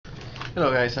Hello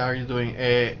guys, how are you doing?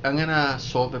 I'm gonna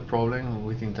solve a problem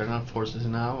with internal forces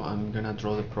now. I'm gonna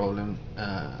draw the problem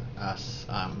as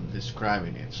I'm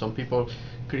describing it. Some people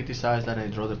criticize that I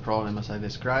draw the problem as I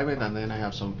describe it, and then I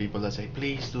have some people that say,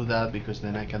 please do that because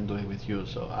then I can do it with you.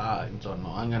 So I don't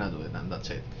know, I'm gonna do it and that's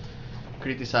it.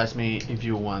 Criticize me if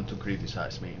you want to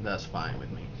criticize me, that's fine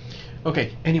with me.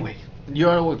 Okay, anyway, you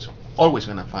are always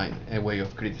gonna find a way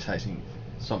of criticizing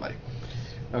somebody.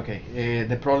 Okay,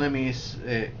 the problem is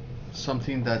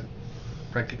something that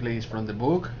practically is from the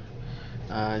book.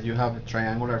 You have a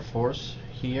triangular force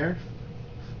here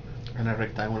and a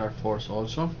rectangular force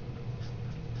also,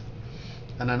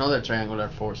 and another triangular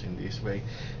force in this way.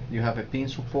 You have a pin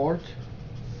support,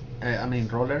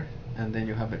 roller, and then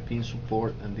you have a pin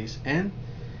support on this end.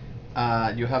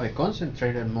 You have a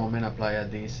concentrated moment applied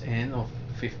at this end of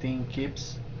 15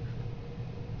 kips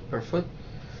per foot,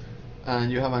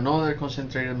 and you have another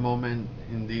concentrated moment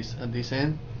in this at this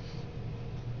end,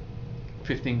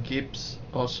 15 kips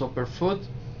also per foot,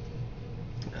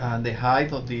 and the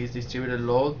height of this distributed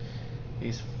load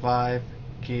is 5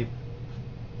 kip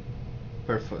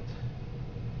per foot.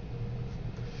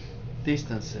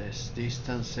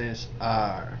 Distances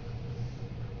are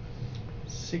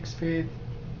 6 feet,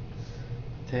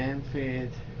 10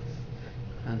 feet,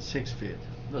 and 6 feet.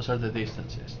 Those are the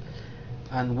distances.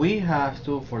 And we have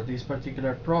to, for this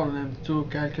particular problem, to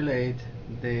calculate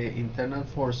the internal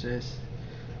forces.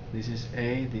 This is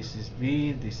A, this is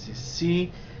B, this is C,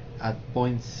 at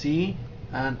point C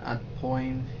and at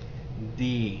point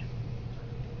D.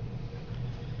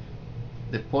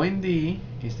 The point D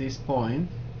is this point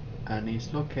and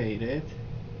is located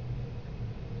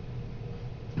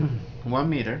 1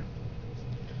 meter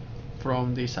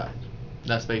from this side.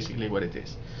 That's basically what it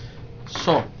is.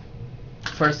 So,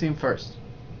 first thing first,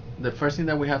 the first thing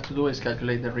that we have to do is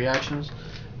calculate the reactions.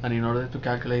 And in order to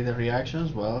calculate the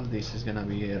reactions, well, this is going to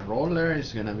be a roller.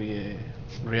 It's going to be a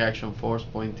reaction force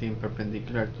pointing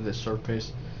perpendicular to the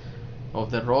surface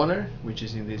of the roller, which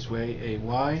is in this way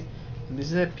AY. And this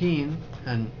is a pin,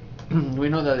 and we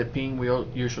know that the pin we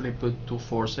usually put two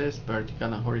forces,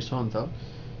 vertical and horizontal,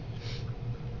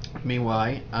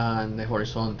 By, and the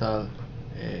horizontal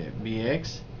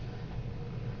Bx.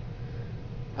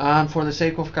 And for the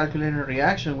sake of calculating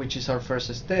reaction, which is our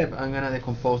first step, I'm gonna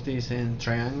decompose this in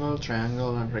triangle,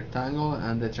 triangle, and rectangle,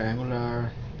 and the triangular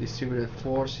distributed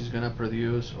force is gonna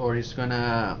produce, or is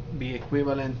gonna be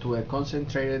equivalent to a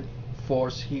concentrated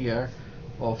force here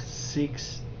of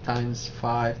 6 times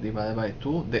 5 divided by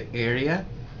 2, the area,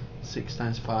 6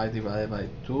 times 5 divided by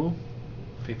 2,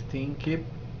 15 kip.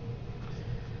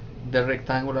 The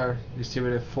rectangular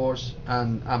distributed force,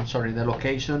 and the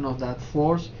location of that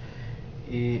force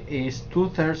is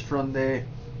 2/3 from the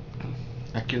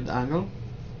acute angle.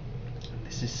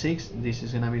 This is 6, this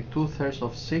is going to be 2/3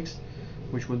 of 6,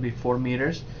 which would be 4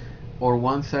 meters, or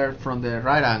 1/3 from the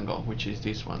right angle, which is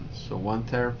this one. So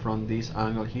 1/3 from this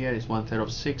angle here is 1/3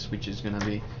 of 6, which is going to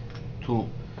be 2.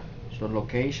 So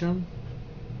location,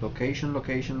 location,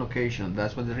 location, location.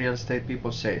 That's what the real estate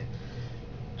people say.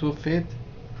 2 feet,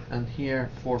 and here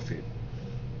 4 feet.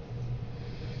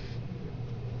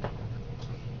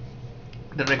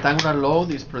 The rectangular load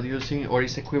is producing, or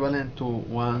is equivalent to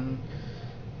one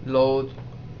load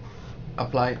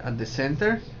applied at the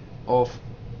center of,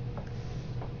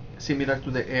 similar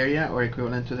to the area or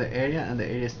equivalent to the area, and the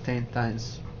area is 10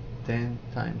 times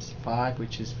 5,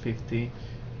 which is 50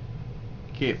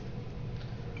 kip.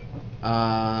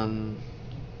 And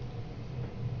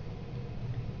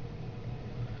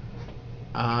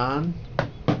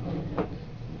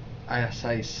as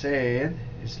I said,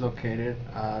 it's located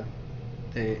at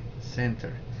the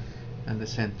center, and the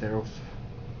center of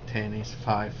 10 is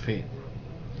 5 feet.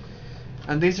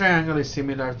 And this triangle is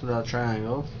similar to that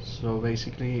triangle, so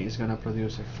basically it's going to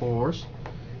produce a force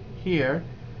here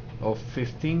of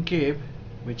 15 kip,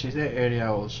 which is the area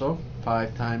also,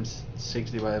 5 times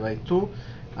 6 divided by 2,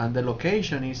 and the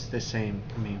location is the same,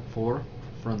 4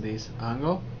 from this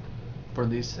angle, from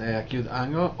this acute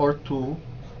angle, or 2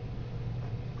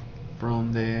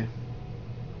 from the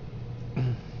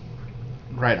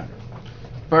right angle.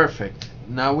 Perfect.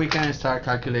 Now we can start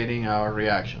calculating our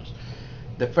reactions.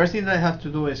 The first thing that I have to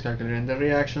do is calculating the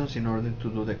reactions in order to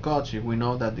do the cuts. We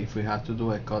know that if we have to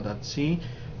do a cut at C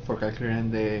for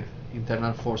calculating the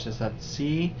internal forces at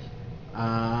C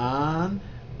and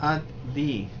at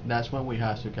D, that's what we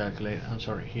have to calculate. I'm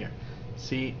sorry, here,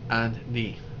 C and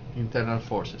D, internal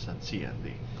forces at C and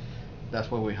D.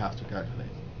 That's what we have to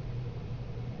calculate.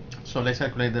 So let's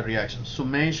calculate the reaction.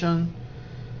 Summation.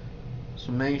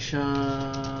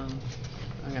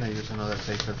 I'm gonna use another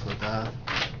paper for that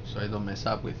so I don't mess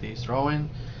up with this drawing.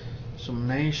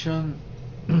 summation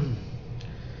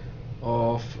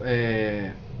of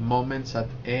moments at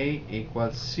A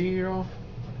equals 0.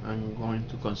 I'm going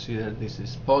to consider this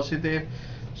is positive.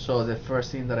 So the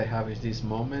first thing that I have is this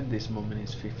moment. This moment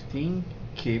is 15.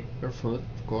 Keep per foot,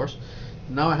 of course.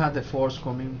 Now I have the force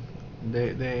coming,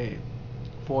 the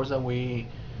force that we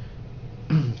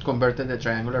converted the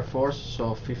triangular force.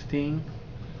 So 15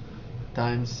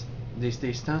 times this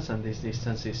distance, and this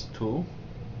distance is 2,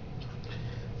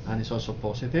 and it's also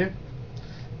positive.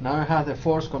 Now I have the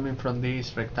force coming from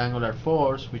this rectangular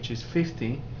force, which is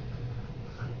 50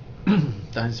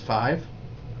 times 5,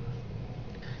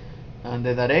 and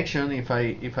the direction, if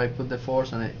I put the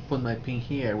force and I put my pin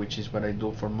here, which is what I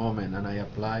do for moment, and I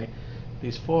apply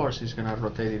this force, is gonna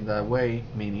rotate in that way,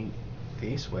 meaning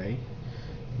this way,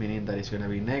 meaning that it's gonna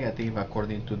be negative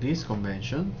according to this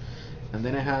convention. And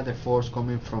then I have the force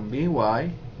coming from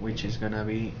By, which is gonna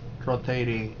be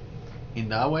rotating in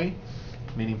that way,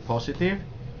 meaning positive.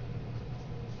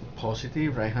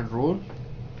 Positive, right hand rule,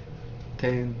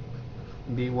 10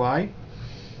 By.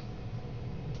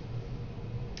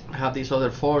 I have this other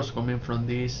force coming from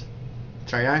this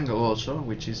triangle also,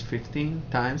 which is 15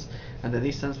 times, and the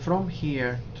distance from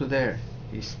here to there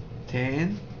is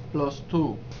 10 plus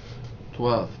 2,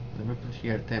 12. Let me put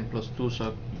here 10 plus 2,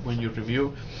 so when you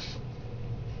review,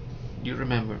 you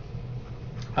remember.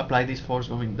 Apply this force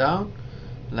going down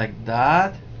like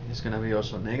that. It's gonna be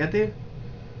also negative.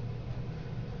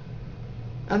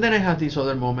 And then I have this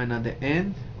other moment at the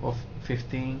end of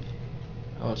 15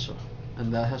 also,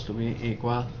 and that has to be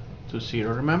equal to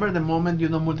 0. Remember, the moment, you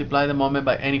don't multiply the moment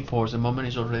by any force, the moment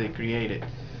is already created.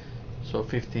 So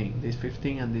 15, this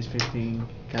 15 and this 15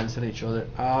 cancel each other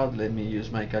out. Let me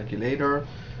use my calculator.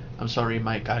 I'm sorry,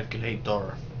 my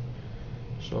calculator.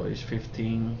 So it's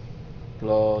 15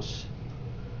 plus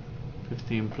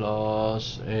 15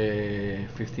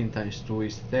 times 2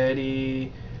 is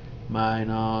 30,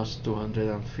 minus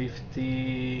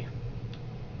 250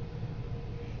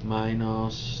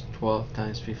 minus 12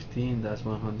 times 15, that's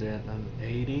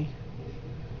 180.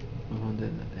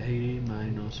 180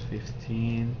 minus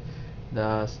 15,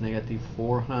 that's negative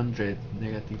 400.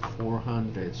 Negative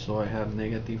 400. So I have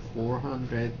negative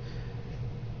 400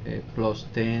 plus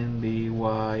 10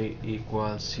 By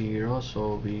equals 0.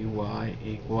 So By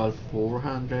equals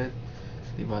 400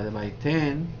 divided by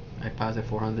 10. I pass the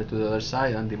 400 to the other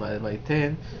side and divided by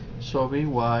 10. So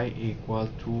By equal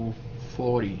to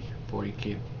 40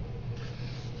 kb.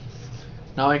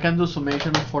 Now I can do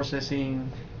summation of forces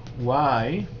in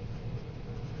Y,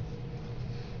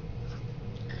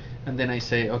 and then I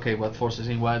say, okay, what forces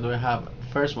in Y do I have?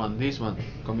 First one, this one,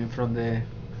 coming from the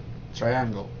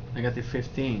triangle, negative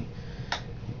 15.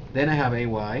 Then I have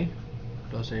AY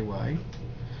plus AY.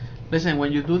 Listen,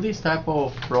 when you do this type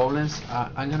of problems,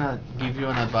 I'm gonna give you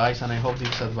an advice, and I hope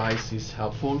this advice is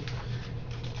helpful,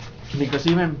 because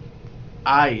even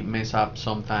I mess up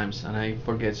sometimes and I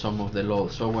forget some of the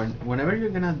loads. So whenever you're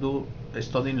gonna do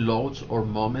studying loads or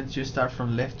moments, you start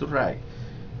from left to right,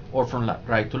 or from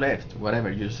right to left,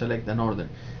 whatever, you select an order,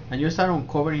 and you start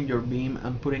uncovering your beam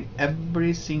and putting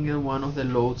every single one of the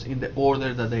loads in the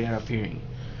order that they are appearing.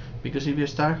 Because if you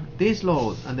start this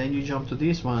load and then you jump to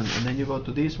this one and then you go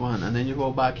to this one and then you go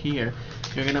back here,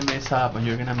 you're gonna mess up and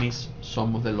you're gonna miss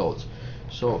some of the loads.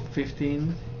 So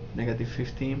 15, negative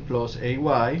 15 plus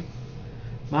AY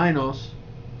minus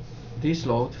this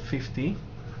load 50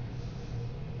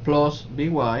 plus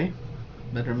By,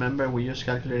 but remember we just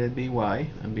calculated By,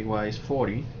 and By is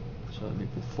 40, so let me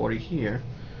put 40 here.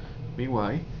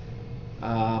 By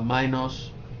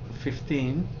minus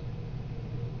 15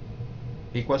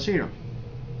 equals 0.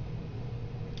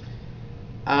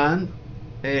 And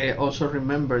also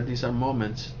remember, these are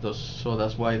moments, so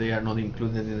that's why they are not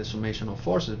included in the summation of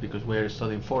forces, because we are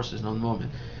studying forces, not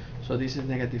moment. So this is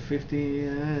negative 50,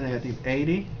 negative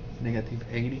 80, negative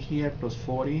 80 here, plus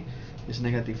 40 is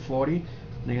negative 40.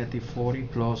 Negative 40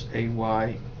 plus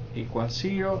AY equals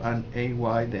 0, and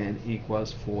AY then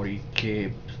equals 40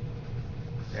 kb.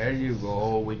 There you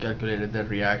go, we calculated the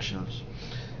reactions.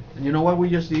 And you know what we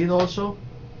just did also?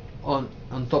 On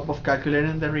top of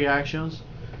calculating the reactions,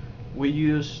 we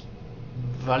used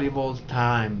valuable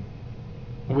time.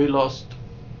 We lost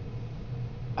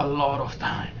a lot of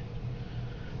time,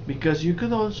 because you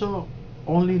could also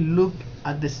only look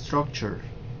at the structure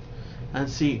and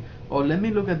see, oh, let me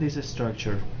look at this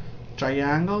structure.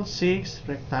 Triangle 6,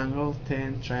 rectangle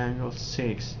 10, triangle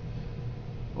 6.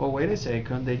 Oh, wait a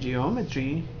second, the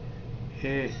geometry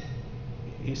is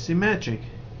symmetric.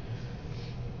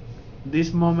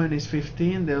 This moment is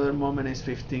 15, the other moment is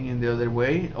 15 in the other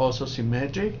way, also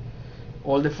symmetric.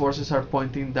 All the forces are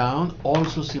pointing down,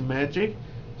 also symmetric.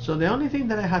 So the only thing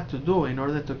that I had to do in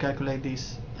order to calculate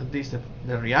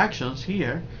the reactions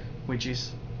here, which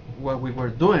is what we were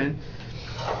doing,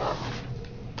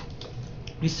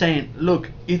 is saying,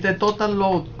 look, if the total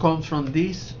load comes from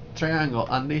this triangle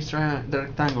and this the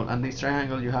rectangle and this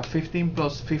triangle, you have 15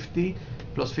 plus 50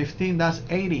 plus 15, that's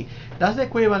 80. That's the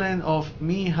equivalent of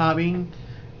me having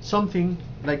something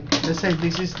like, let's say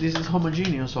this is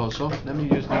homogeneous also. Let me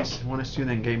use this. One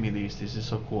student gave me this. This is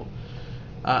so cool.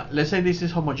 Let's say this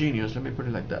is homogeneous. Let me put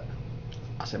it like that.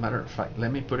 As a matter of fact,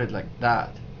 let me put it like that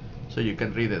so you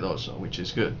can read it also, which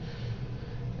is good.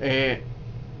 If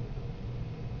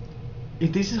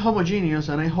this is homogeneous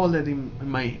and I hold it in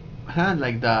my hand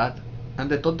like that, and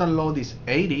the total load is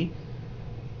 80,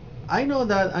 I know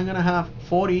that I'm gonna have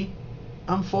 40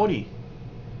 and 40,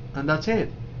 and that's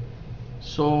it.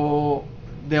 So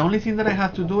the only thing that I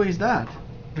have to do is that,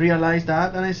 realize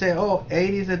that, and I say, oh,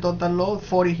 80 is the total load,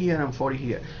 40 here and 40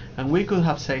 here, and we could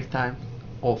have saved time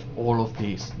of all of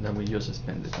these that we just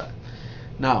spent the time.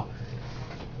 Now,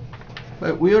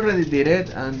 but we already did it,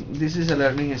 and this is a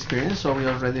learning experience, so we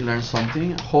already learned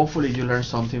something. Hopefully you learned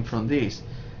something from this.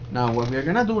 Now what we're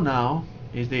gonna do now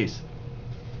is this.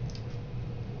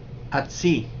 At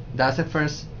C, that's the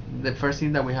first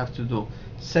thing that we have to do.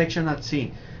 Section at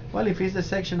C. Well, if it's the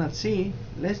section at C,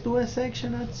 let's do a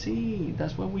section at C.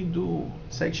 That's what we do.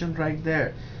 Section right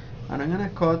there. And I'm gonna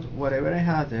cut whatever I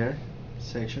have there.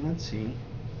 Section at C.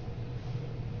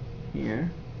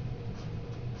 Here.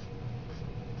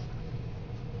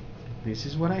 This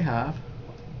is what I have.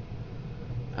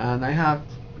 And I have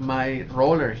my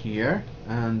roller here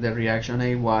and the reaction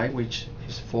AY, which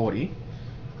is 40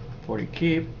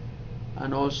 kip.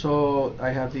 And also I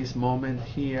have this moment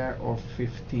here of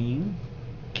 15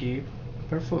 kip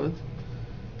per foot,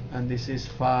 and this is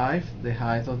 5, the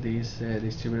height of this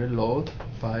distributed load,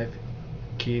 5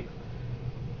 kip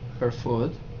per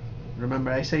foot.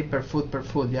 Remember, I say per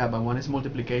foot, yeah, but one is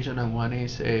multiplication and one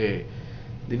is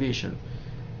division.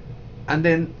 And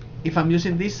then if I'm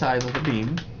using this side of the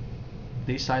beam,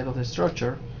 this side of the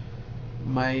structure,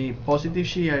 my positive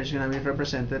shear is going to be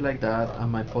represented like that,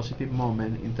 and my positive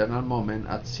moment, internal moment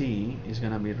at C, is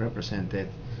going to be represented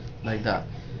like that.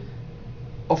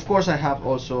 Of course, I have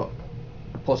also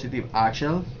a positive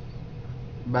axial,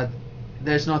 but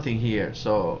there's nothing here.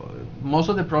 So most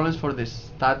of the problems for the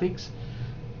statics,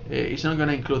 it's not going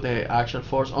to include the axial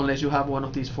force unless you have one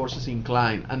of these forces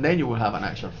inclined, and then you will have an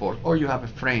axial force, or you have a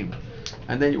frame,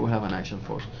 and then you will have an axial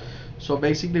force. So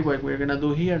basically what we're going to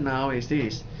do here now is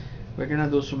this. We're going to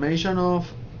do summation of,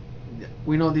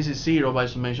 we know this is 0 by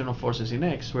summation of forces in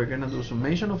X. We're going to do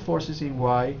summation of forces in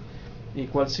Y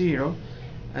equals 0.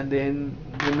 And then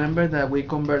remember that we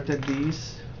converted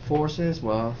these forces.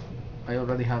 Well, I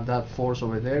already have that force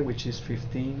over there, which is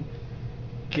 15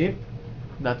 kip.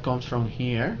 That comes from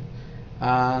here.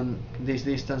 And this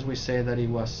distance, we say that it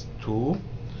was 2.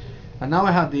 And now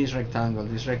I have this rectangle.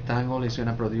 This rectangle is going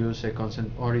to produce a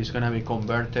is going to be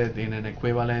converted in an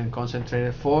equivalent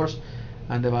concentrated force,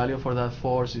 and the value for that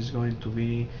force is going to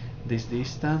be this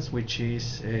distance, which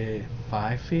is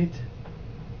 5 feet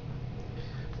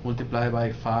multiplied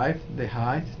by 5, the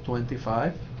height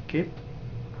 25 kip,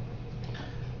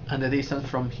 and the distance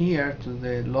from here to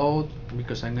the load,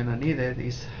 because I'm going to need it,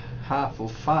 is half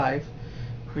of 5,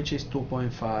 which is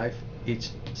 2.5 each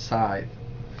side.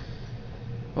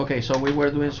 Okay, so we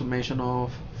were doing summation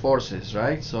of forces,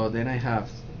 right? So then I have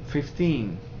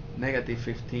 15, negative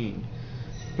 15,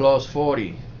 plus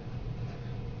 40,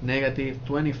 negative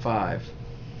 25,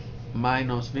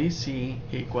 minus VC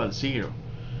equals 0.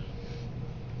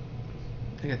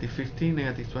 Negative 15,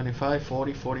 negative 25,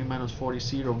 40, 40 minus 40,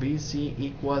 0. VC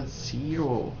equals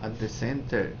 0 at the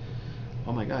center.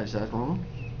 Oh my God, is that wrong?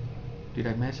 Did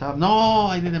I mess up? No,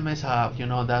 I didn't mess up. You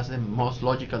know, that's the most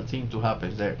logical thing to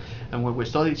happen there. And when we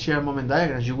study shear moment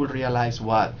diagrams, you will realize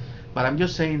what. But I'm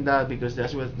just saying that because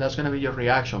that's going to be your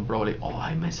reaction probably. Oh,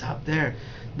 I messed up there.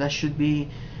 That shouldn't be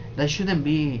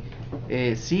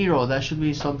 0. That should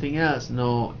be something else.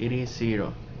 No, it is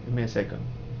 0. Give me a second.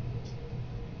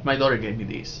 My daughter gave me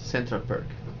this Central Perk.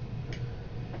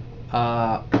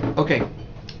 Okay,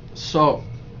 so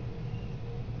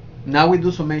now we do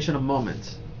summation of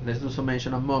moments. Let's do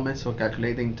summation of moments, so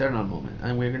calculate the internal moment.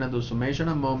 And we're going to do summation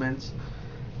of moments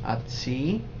at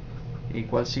C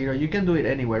equals 0. You can do it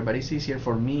anywhere, but it's easier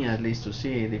for me at least to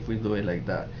see it if we do it like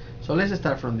that. So let's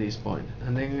start from this point,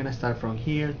 and then I'm going to start from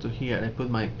here to here. I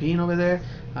put my pin over there,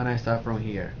 and I start from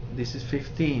here. This is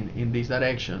 15 in this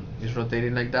direction. It's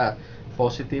rotating like that,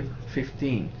 positive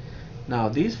 15. Now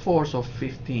this force of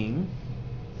 15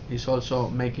 is also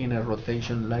making a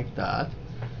rotation like that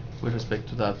with respect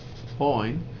to that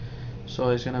point. so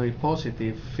it's gonna be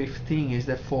positive. 15 is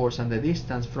the force, and the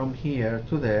distance from here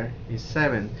to there is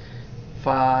 7.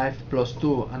 5 plus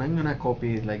 2, and I'm gonna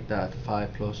copy it like that,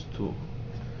 5 plus 2.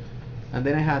 And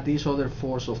then I have this other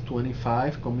force of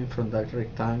 25 coming from that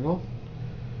rectangle.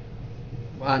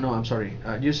 No, I'm sorry.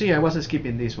 You see, I was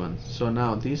skipping this one. So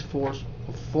now this force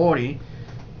of 40,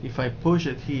 if I push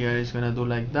it here, it's gonna do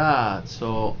like that.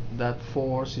 So that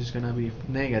force is gonna be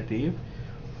negative.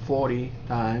 40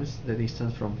 times the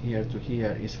distance from here to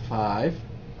here is 5.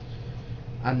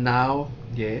 And now,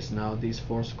 yes, now this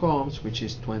force comes, which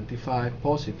is 25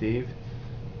 positive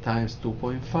times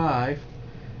 2.5.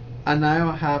 And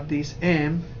now I have this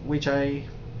m, which I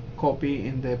copy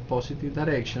in the positive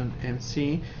direction,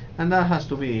 mc, and that has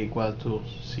to be equal to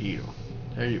 0.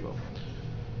 There you go.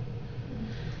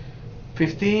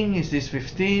 15 is this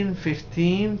 15.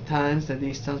 15 times the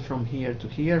distance from here to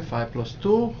here, 5 plus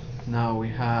 2. Now we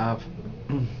have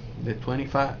the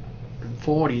 25,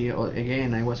 40, or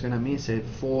again I was gonna miss it,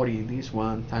 40, this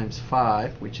one times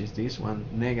 5, which is this one,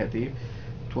 negative.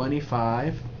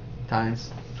 25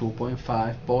 times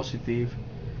 2.5 positive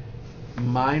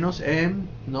minus m,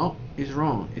 no, it's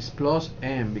wrong, it's plus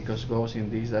m because it goes in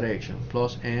this direction,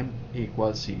 plus m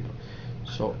equals 0.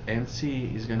 So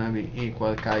mc is gonna be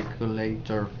equal,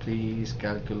 calculator please,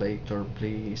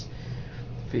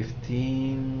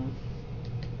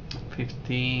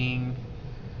 15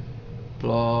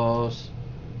 plus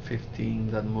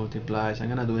 15 that multiplies, I'm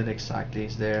gonna do it exactly,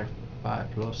 it's there,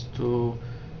 5 plus 2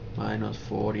 minus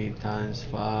 40 times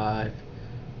 5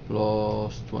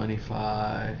 plus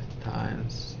 25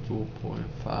 times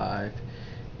 2.5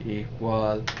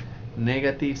 equal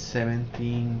negative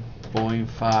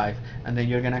 17.5, and then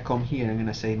you're gonna come here and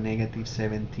gonna say negative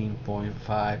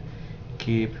 17.5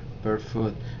 kip per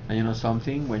foot. And you know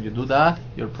something, when you do that,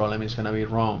 your problem is gonna be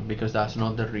wrong because that's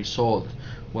not the result.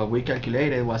 What we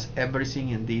calculated was everything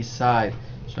in this side,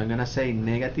 so I'm gonna say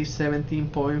negative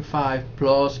 17.5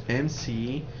 plus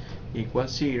mc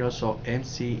equals 0, so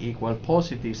mc equal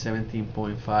positive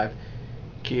 17.5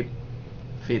 kip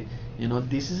feet. You know,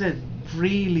 this is a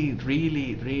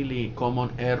really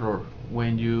common error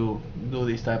when you do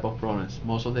this type of problems.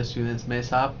 Most of the students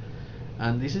mess up,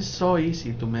 and this is so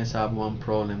easy to mess up one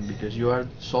problem because you are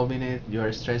solving it, you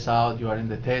are stressed out, you are in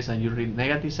the test, and you read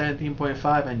negative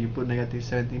 17.5 and you put negative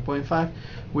 17.5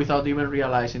 without even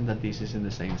realizing that this is in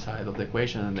the same side of the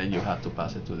equation, and then you have to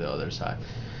pass it to the other side.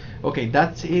 Okay,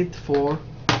 that's it for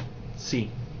C.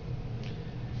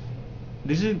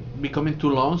 This is becoming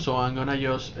too long, so I'm gonna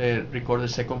just record the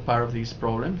second part of this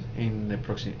problem in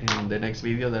the next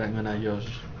video that I'm gonna just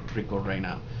record right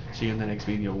now. See you in the next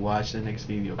video. Watch the next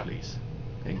video, please.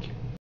 Thank you.